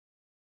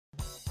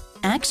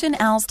Action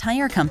Al's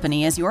Tire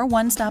Company is your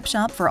one-stop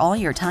shop for all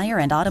your tire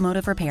and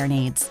automotive repair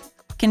needs.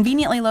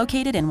 Conveniently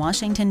located in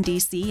Washington,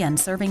 D.C. and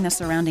serving the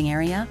surrounding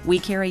area, we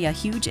carry a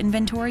huge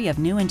inventory of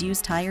new and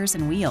used tires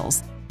and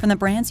wheels from the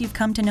brands you've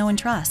come to know and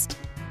trust.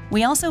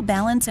 We also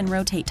balance and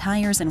rotate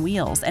tires and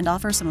wheels and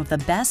offer some of the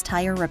best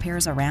tire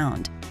repairs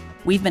around.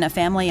 We've been a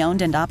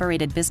family-owned and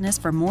operated business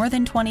for more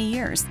than 20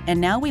 years, and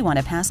now we want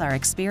to pass our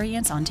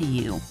experience on to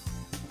you.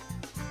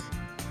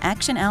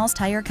 Action Al's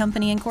Tire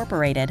Company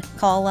Incorporated.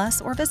 Call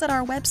us or visit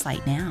our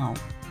website now.